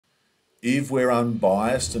If we're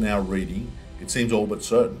unbiased in our reading, it seems all but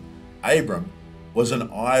certain Abram was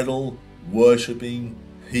an idol-worshipping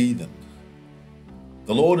heathen.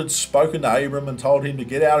 The Lord had spoken to Abram and told him to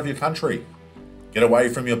get out of your country, get away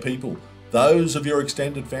from your people, those of your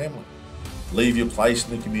extended family. Leave your place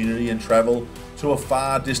in the community and travel to a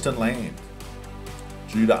far distant land.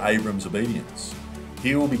 Due to Abram's obedience,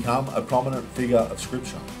 he will become a prominent figure of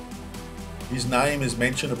Scripture. His name is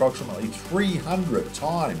mentioned approximately 300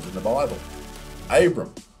 times in the Bible.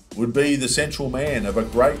 Abram would be the central man of a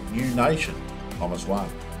great new nation, Promise 1.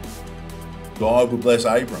 God would bless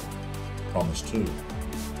Abram, Promise 2.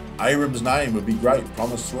 Abram's name would be great,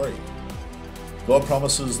 Promise 3. God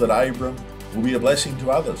promises that Abram will be a blessing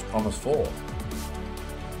to others, Promise 4.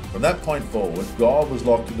 From that point forward, God was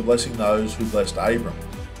locked into blessing those who blessed Abram,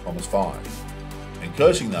 Promise 5, and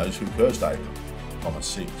cursing those who cursed Abram, Promise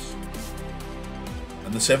 6.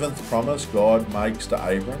 And the seventh promise God makes to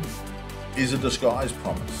Abram is a disguised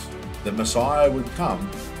promise that Messiah would come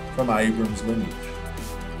from Abram's lineage.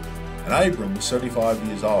 And Abram was 75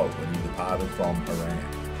 years old when he departed from Haran.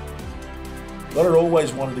 God had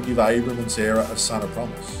always wanted to give Abram and Sarah a son of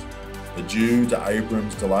promise, but due to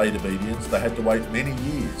Abram's delayed obedience, they had to wait many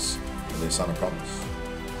years for their son of promise.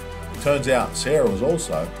 It turns out Sarah was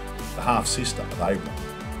also the half-sister of Abram.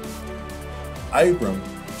 Abram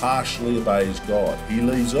partially obeys God. He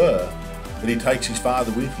leaves Ur, but he takes his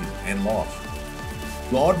father with him and Lot.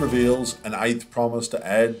 God reveals an eighth promise to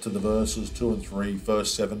add to the verses 2 and 3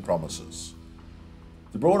 first 7 promises.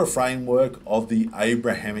 The broader framework of the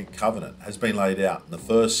Abrahamic covenant has been laid out in the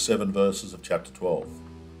first 7 verses of chapter 12.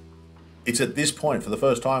 It's at this point, for the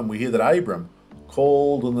first time, we hear that Abram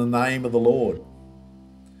called on the name of the Lord.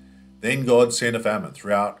 Then God sent a famine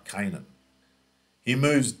throughout Canaan. He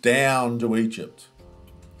moves down to Egypt.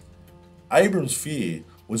 Abram's fear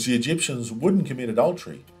was the Egyptians wouldn't commit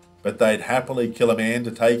adultery, but they'd happily kill a man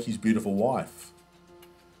to take his beautiful wife.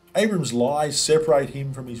 Abram's lies separate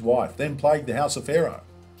him from his wife, then plague the house of Pharaoh.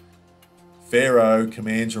 Pharaoh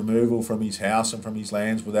commands removal from his house and from his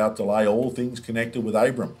lands without delay, all things connected with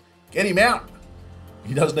Abram. Get him out!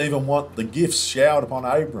 He doesn't even want the gifts showered upon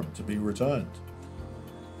Abram to be returned.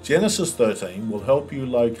 Genesis 13 will help you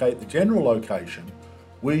locate the general location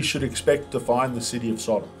we should expect to find the city of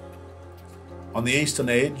Sodom, on the eastern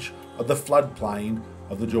edge of the floodplain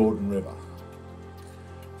of the Jordan River.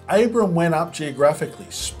 Abram went up geographically,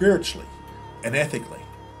 spiritually, and ethically.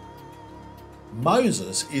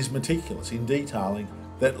 Moses is meticulous in detailing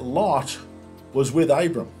that Lot was with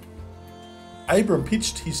Abram. Abram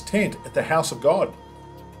pitched his tent at the house of God.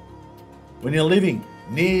 When you're living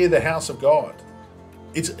near the house of God,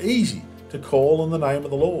 it's easy to call on the name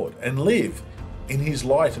of the Lord and live in his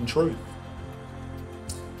light and truth.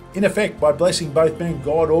 In effect, by blessing both men,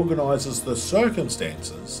 God organises the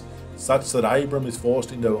circumstances such that Abram is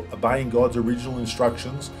forced into obeying God's original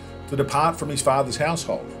instructions to depart from his father's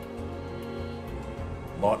household.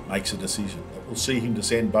 Lot makes a decision that will see him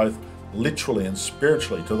descend both literally and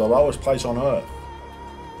spiritually to the lowest place on earth.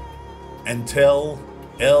 And Tel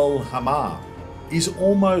El Hamar is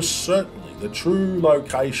almost certainly the true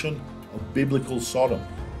location of biblical Sodom.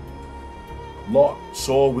 Lot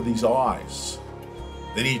saw with his eyes,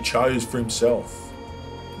 then he chose for himself.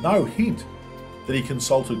 No hint that he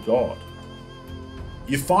consulted God.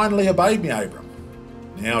 You finally obeyed me, Abram.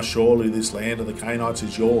 Now surely this land of the Canaanites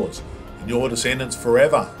is yours, and your descendants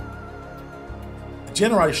forever. A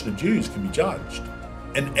generation of Jews can be judged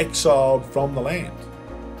and exiled from the land,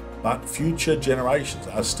 but future generations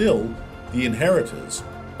are still the inheritors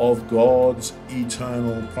of God's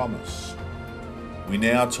eternal promise. We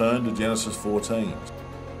now turn to Genesis 14.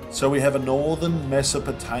 So we have a northern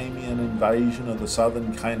Mesopotamian invasion of the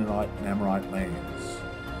southern Canaanite and Amorite lands.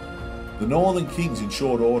 The northern kings in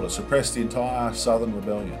short order suppressed the entire southern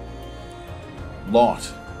rebellion. Lot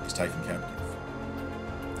is taken captive.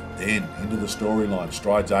 Then into the storyline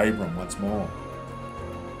strides Abram once more.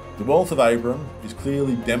 The wealth of Abram is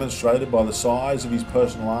clearly demonstrated by the size of his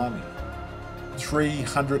personal army.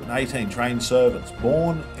 318 trained servants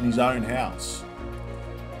born in his own house.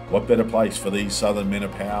 What better place for these southern men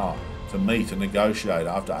of power to meet and negotiate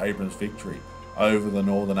after Abram's victory over the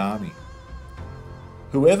northern army?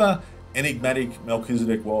 Whoever enigmatic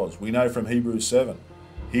Melchizedek was, we know from Hebrews 7,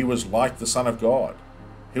 he was like the Son of God.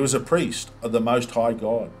 He was a priest of the Most High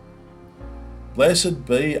God. Blessed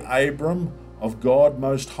be Abram of God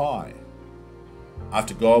Most High.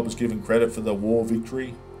 After God was given credit for the war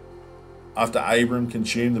victory, after Abram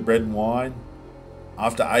consumed the bread and wine,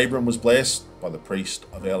 after Abram was blessed by the priest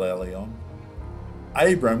of El Elyon,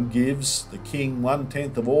 Abram gives the king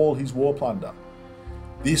 1/10 of all his war plunder.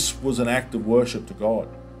 This was an act of worship to God.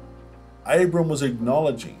 Abram was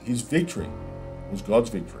acknowledging his victory was God's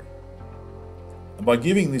victory. And by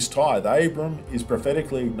giving this tithe, Abram is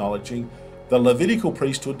prophetically acknowledging the Levitical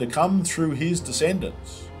priesthood to come through his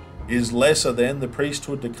descendants is lesser than the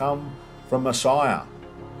priesthood to come from Messiah,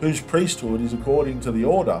 whose priesthood is according to the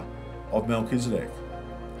order of Melchizedek.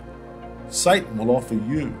 Satan will offer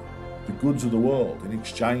you the goods of the world in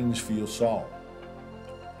exchange for your soul.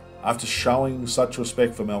 After showing such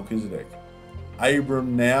respect for Melchizedek,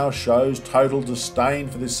 Abram now shows total disdain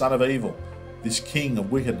for this son of evil, this king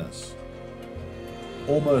of wickedness.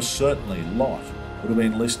 Almost certainly Lot would have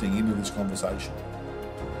been listening into this conversation.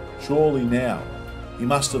 Surely now he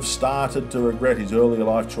must have started to regret his earlier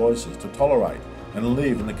life choices to tolerate and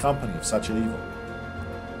live in the company of such evil.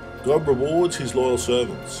 God rewards his loyal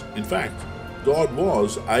servants. In fact, God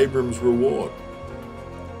was Abram's reward.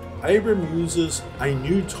 Abram uses a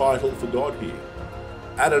new title for God here,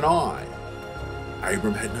 Adonai.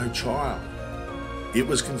 Abram had no child. It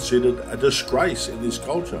was considered a disgrace in this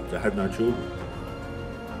culture to have no children.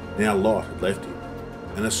 Now Lot had left him,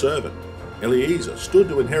 and a servant, Eliezer, stood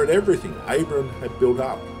to inherit everything Abram had built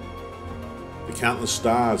up. The countless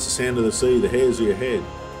stars, the sand of the sea, the hairs of your head.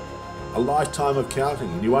 A lifetime of counting,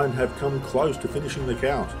 and you won't have come close to finishing the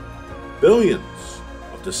count. Billions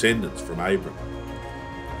of descendants from Abram.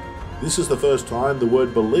 This is the first time the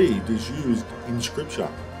word believed is used in Scripture.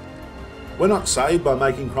 We're not saved by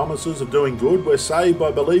making promises of doing good, we're saved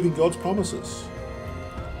by believing God's promises.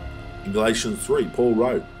 In Galatians 3, Paul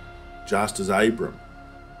wrote, just as Abram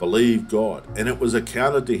believed God, and it was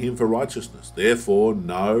accounted to him for righteousness. Therefore,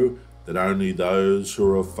 know that only those who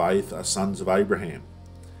are of faith are sons of Abraham.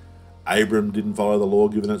 Abram didn't follow the law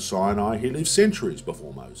given at Sinai. He lived centuries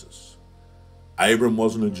before Moses. Abram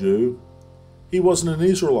wasn't a Jew. He wasn't an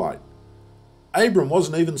Israelite. Abram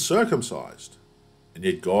wasn't even circumcised. And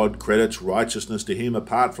yet God credits righteousness to him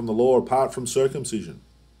apart from the law, apart from circumcision.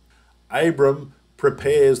 Abram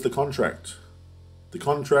prepares the contract. The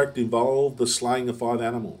contract involved the slaying of 5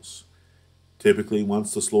 animals. Typically,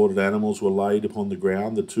 once the slaughtered animals were laid upon the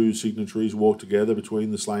ground, the 2 signatories walked together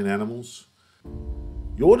between the slain animals.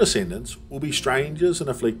 Your descendants will be strangers and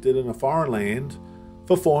afflicted in a foreign land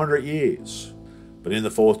for 400 years. But in the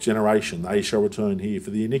 4th generation they shall return here,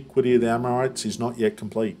 for the iniquity of the Amorites is not yet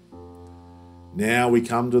complete. Now we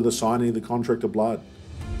come to the signing of the contract of blood,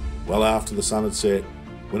 well after the sun had set,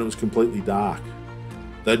 when it was completely dark.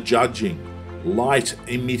 The judging,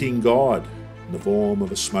 light-emitting God, in the form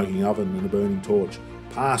of a smoking oven and a burning torch,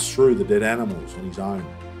 passed through the dead animals on his own.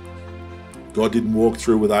 God didn't walk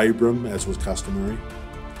through with Abram, as was customary.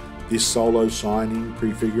 This solo signing,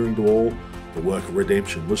 prefiguring to all, the work of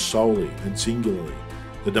redemption, was solely and singularly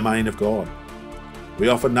the domain of God. We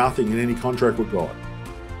offer nothing in any contract with God.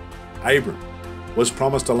 Abram was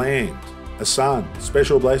promised a land, a son,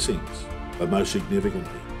 special blessings, but most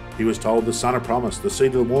significantly, he was told the son of promise, the seed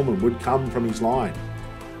of the woman, would come from his line.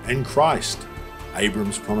 And Christ,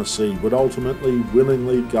 Abram's promised seed, would ultimately,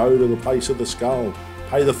 willingly go to the place of the skull,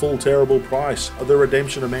 pay the full terrible price of the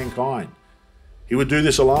redemption of mankind. He would do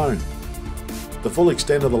this alone. The full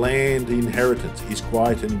extent of the land inheritance is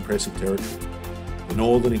quite an impressive territory. The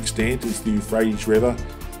northern extent is the Euphrates River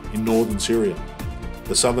in northern Syria.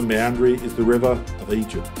 The southern boundary is the river of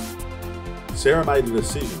Egypt. Sarah made a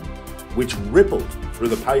decision which rippled through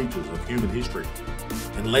the pages of human history.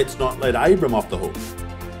 And let's not let Abram off the hook.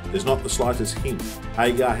 There's not the slightest hint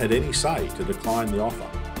Hagar had any say to decline the offer.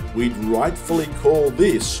 We'd rightfully call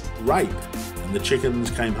this rape, and the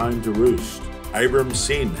chickens came home to roost. Abram's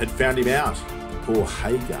sin had found him out. Poor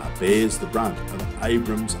Hagar bears the brunt of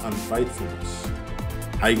Abram's unfaithfulness.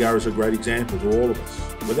 Hagar is a great example to all of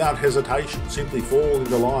us. Without hesitation, simply fall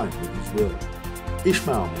into line with his will.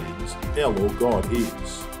 Ishmael means El, or God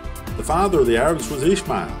is. The father of the Arabs was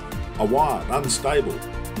Ishmael, a wild, unstable,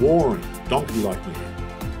 warring, donkey-like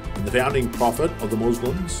man. And the founding prophet of the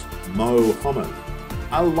Muslims, Mohammed,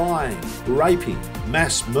 a lying, raping,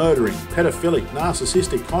 mass-murdering, pedophilic,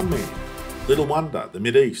 narcissistic con man. Little wonder the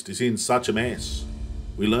Mideast is in such a mess.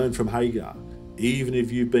 We learn from Hagar, even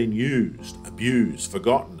if you've been used, abused,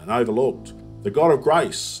 forgotten and overlooked, the God of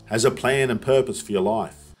grace has a plan and purpose for your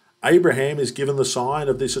life. Abraham is given the sign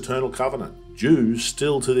of this eternal covenant. Jews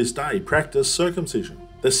still to this day practice circumcision,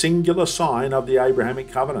 the singular sign of the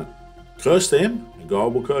Abrahamic covenant. Curse them and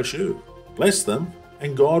God will curse you. Bless them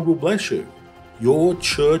and God will bless you. Your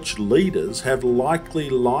church leaders have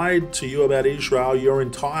likely lied to you about Israel your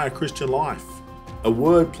entire Christian life. A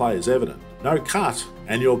wordplay is evident. No cut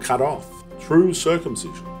and you're cut off. True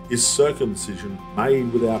circumcision is circumcision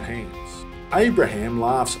made without hands. Abraham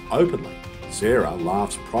laughs openly. Sarah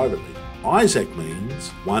laughs privately. Isaac means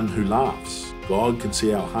one who laughs. God can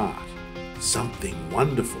see our heart. Something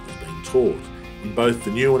wonderful is being taught in both the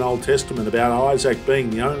New and Old Testament about Isaac being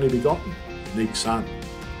the only begotten, unique son.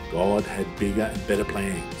 God had bigger and better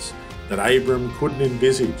plans that Abram couldn't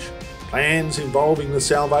envisage, plans involving the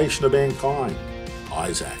salvation of mankind.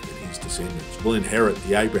 Isaac and his descendants will inherit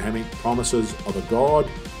the Abrahamic promises of a God,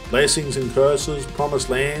 blessings and curses, promised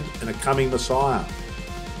land, and a coming Messiah.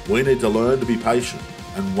 We need to learn to be patient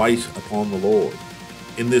and wait upon the Lord.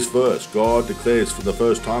 In this verse, God declares for the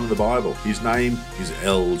first time in the Bible, his name is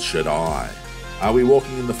El Shaddai. Are we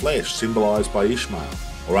walking in the flesh, symbolized by Ishmael,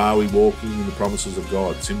 or are we walking in the promises of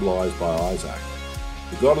God, symbolized by Isaac?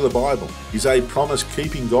 The God of the Bible is a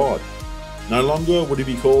promise-keeping God. No longer would he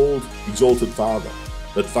be called Exalted Father,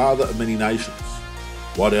 but Father of many nations.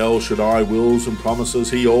 What El Shaddai wills and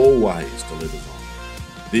promises, he always delivers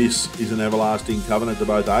on. This is an everlasting covenant to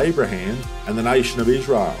both Abraham and the nation of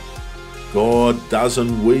Israel. God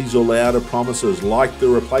doesn't weasel out of promises like the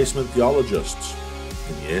replacement theologists.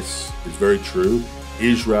 And yes, it's very true,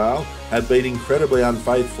 Israel have been incredibly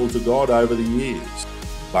unfaithful to God over the years.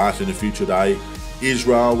 But in a future day,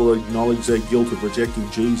 Israel will acknowledge their guilt of rejecting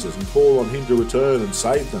Jesus and call on him to return and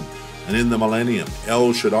save them. And in the millennium,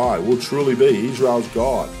 El Shaddai will truly be Israel's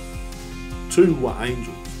God. 2 were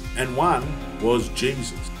angels, and 1 was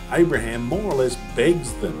Jesus. Abraham more or less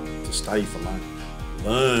begs them to stay for lunch.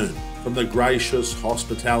 Learn from the gracious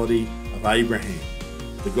hospitality of Abraham,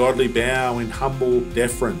 the godly bow in humble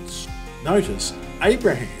deference. Notice,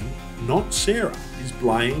 Abraham, not Sarah, is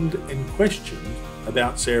blamed and questioned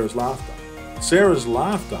about Sarah's laughter. Sarah's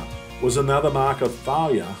laughter was another mark of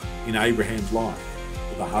failure in Abraham's life.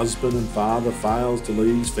 If a husband and father fails to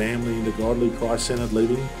lead his family into godly, Christ-centered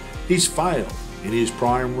living, he's failed in his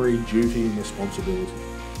primary duty and responsibility.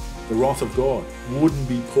 The wrath of God wouldn't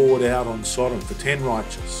be poured out on Sodom for 10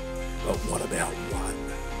 righteous, but what about 1?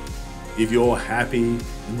 If you're happy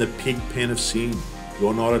in the pig pen of sin,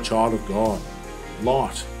 you're not a child of God.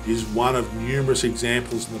 Lot is one of numerous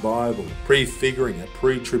examples in the Bible, prefiguring a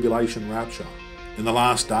pre-tribulation rapture. In the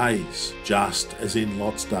last days, just as in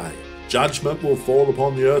Lot's day, judgment will fall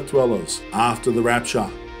upon the earth dwellers after the rapture.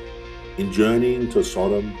 In journeying to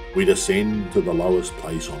Sodom, we descend to the lowest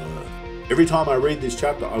place on earth. Every time I read this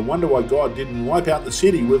chapter, I wonder why God didn't wipe out the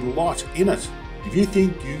city with Lot in it. If you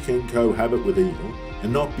think you can cohabit with evil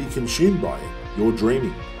and not be consumed by it, you're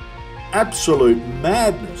dreaming. Absolute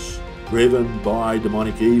madness, driven by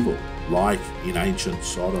demonic evil, like in ancient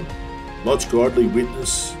Sodom. Lot's godly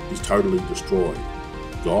witness is totally destroyed.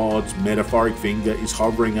 God's metaphoric finger is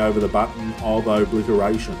hovering over the button of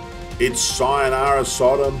obliteration. It's sayonara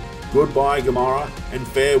Sodom, goodbye Gomorrah, and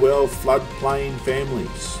farewell floodplain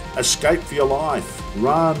families. Escape for your life.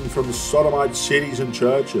 Run from Sodomite cities and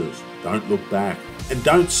churches. Don't look back. And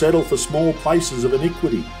don't settle for small places of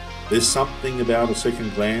iniquity. There's something about a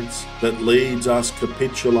second glance that leads us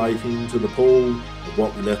capitulating to the pool of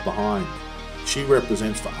what we left behind. She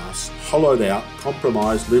represents for us hollowed out,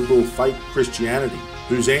 compromised, liberal, fake Christianity,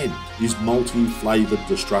 whose end is multi-flavoured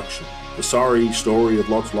destruction. The sorry story of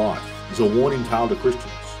Lot's life is a warning tale to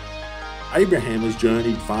Christians. Abraham has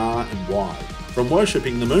journeyed far and wide, from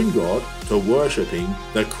worshipping the moon god to worshipping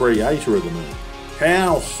the creator of the moon.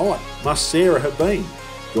 How hot must Sarah have been?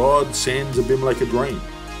 God sends Abimelech a dream.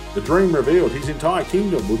 The dream revealed his entire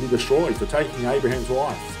kingdom will be destroyed for taking Abraham's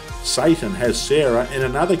wife. Satan has Sarah in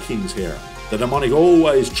another king's harem. The demonic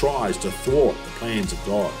always tries to thwart the plans of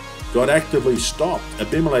God. God actively stopped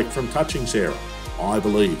Abimelech from touching Sarah. I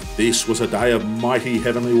believe this was a day of mighty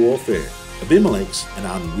heavenly warfare. Abimelech's an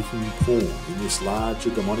unwitting pawn in this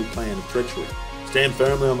larger demonic plan of treachery. Stand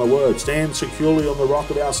firmly on the word. Stand securely on the rock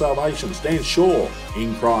of our salvation. Stand sure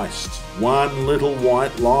in Christ. One little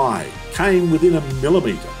white lie came within a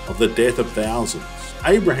millimetre of the death of thousands.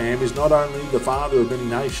 Abraham is not only the father of many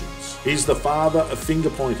nations, he's the father of finger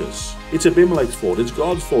pointers. It's Abimelech's fault, it's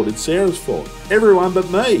God's fault, it's Sarah's fault. Everyone but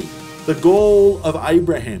me. The gall of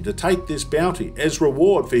Abraham to take this bounty as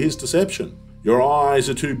reward for his deception. Your eyes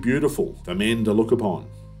are too beautiful for men to look upon.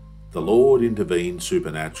 The Lord intervened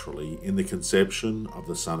supernaturally in the conception of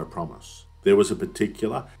the Son of Promise. There was a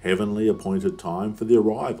particular heavenly appointed time for the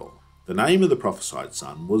arrival. The name of the prophesied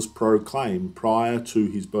son was proclaimed prior to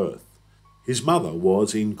his birth. His mother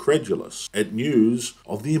was incredulous at news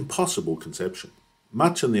of the impossible conception.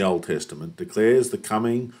 Much in the Old Testament declares the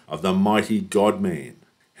coming of the mighty God-man,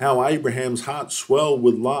 how Abraham's heart swelled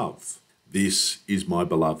with love. This is my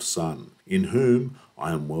beloved son, in whom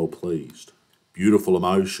I am well pleased. Beautiful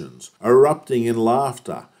emotions, erupting in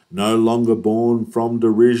laughter, no longer born from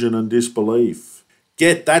derision and disbelief.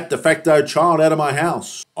 Get that de facto child out of my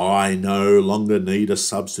house. I no longer need a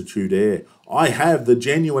substitute heir. I have the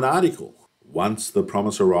genuine article. Once the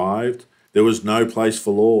promise arrived, there was no place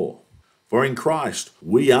for law. For in Christ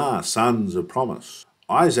we are sons of promise.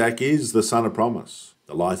 Isaac is the son of promise.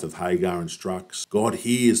 The life of Hagar instructs, God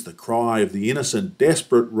hears the cry of the innocent,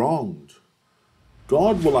 desperate, wronged.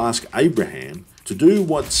 God will ask Abraham to do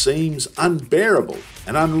what seems unbearable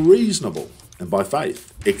and unreasonable, and by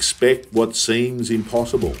faith, expect what seems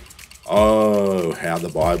impossible. Oh, how the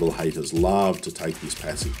Bible haters love to take this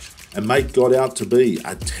passage and make God out to be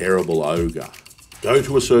a terrible ogre. Go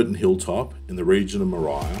to a certain hilltop in the region of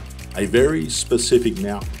Moriah, a very specific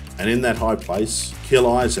mountain, and in that high place,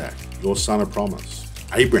 kill Isaac, your son of promise.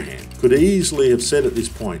 Abraham could easily have said at this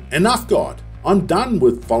point, enough, God, I'm done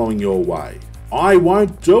with following your way. I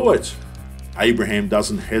won't do it. Abraham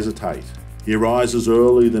doesn't hesitate. He rises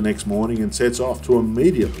early the next morning and sets off to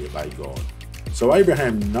immediately obey God. So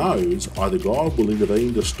Abraham knows either God will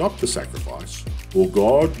intervene to stop the sacrifice, or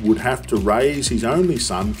God would have to raise his only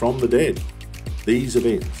son from the dead. These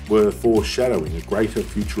events were foreshadowing a greater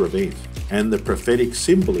future event, and the prophetic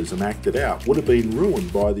symbolism acted out would have been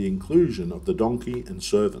ruined by the inclusion of the donkey and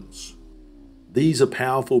servants. These are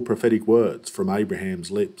powerful prophetic words from Abraham's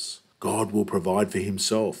lips. God will provide for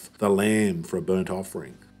himself the lamb for a burnt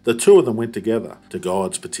offering. The two of them went together to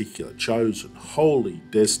God's particular, chosen, holy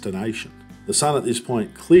destination. The son at this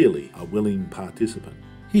point clearly a willing participant.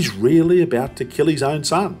 He's really about to kill his own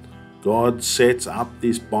son. God sets up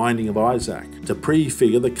this binding of Isaac to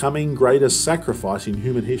prefigure the coming greatest sacrifice in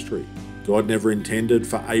human history. God never intended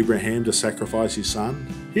for Abraham to sacrifice his son.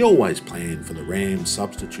 He always planned for the ram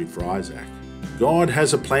substitute for Isaac. God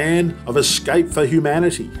has a plan of escape for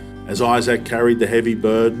humanity. As Isaac carried the heavy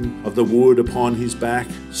burden of the wood upon his back,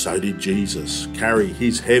 so did Jesus carry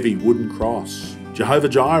his heavy wooden cross. Jehovah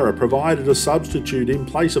Jireh provided a substitute in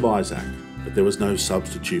place of Isaac, but there was no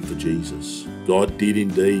substitute for Jesus. God did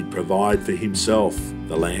indeed provide for himself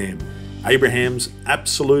the Lamb. Abraham's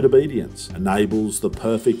absolute obedience enables the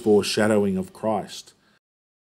perfect foreshadowing of Christ.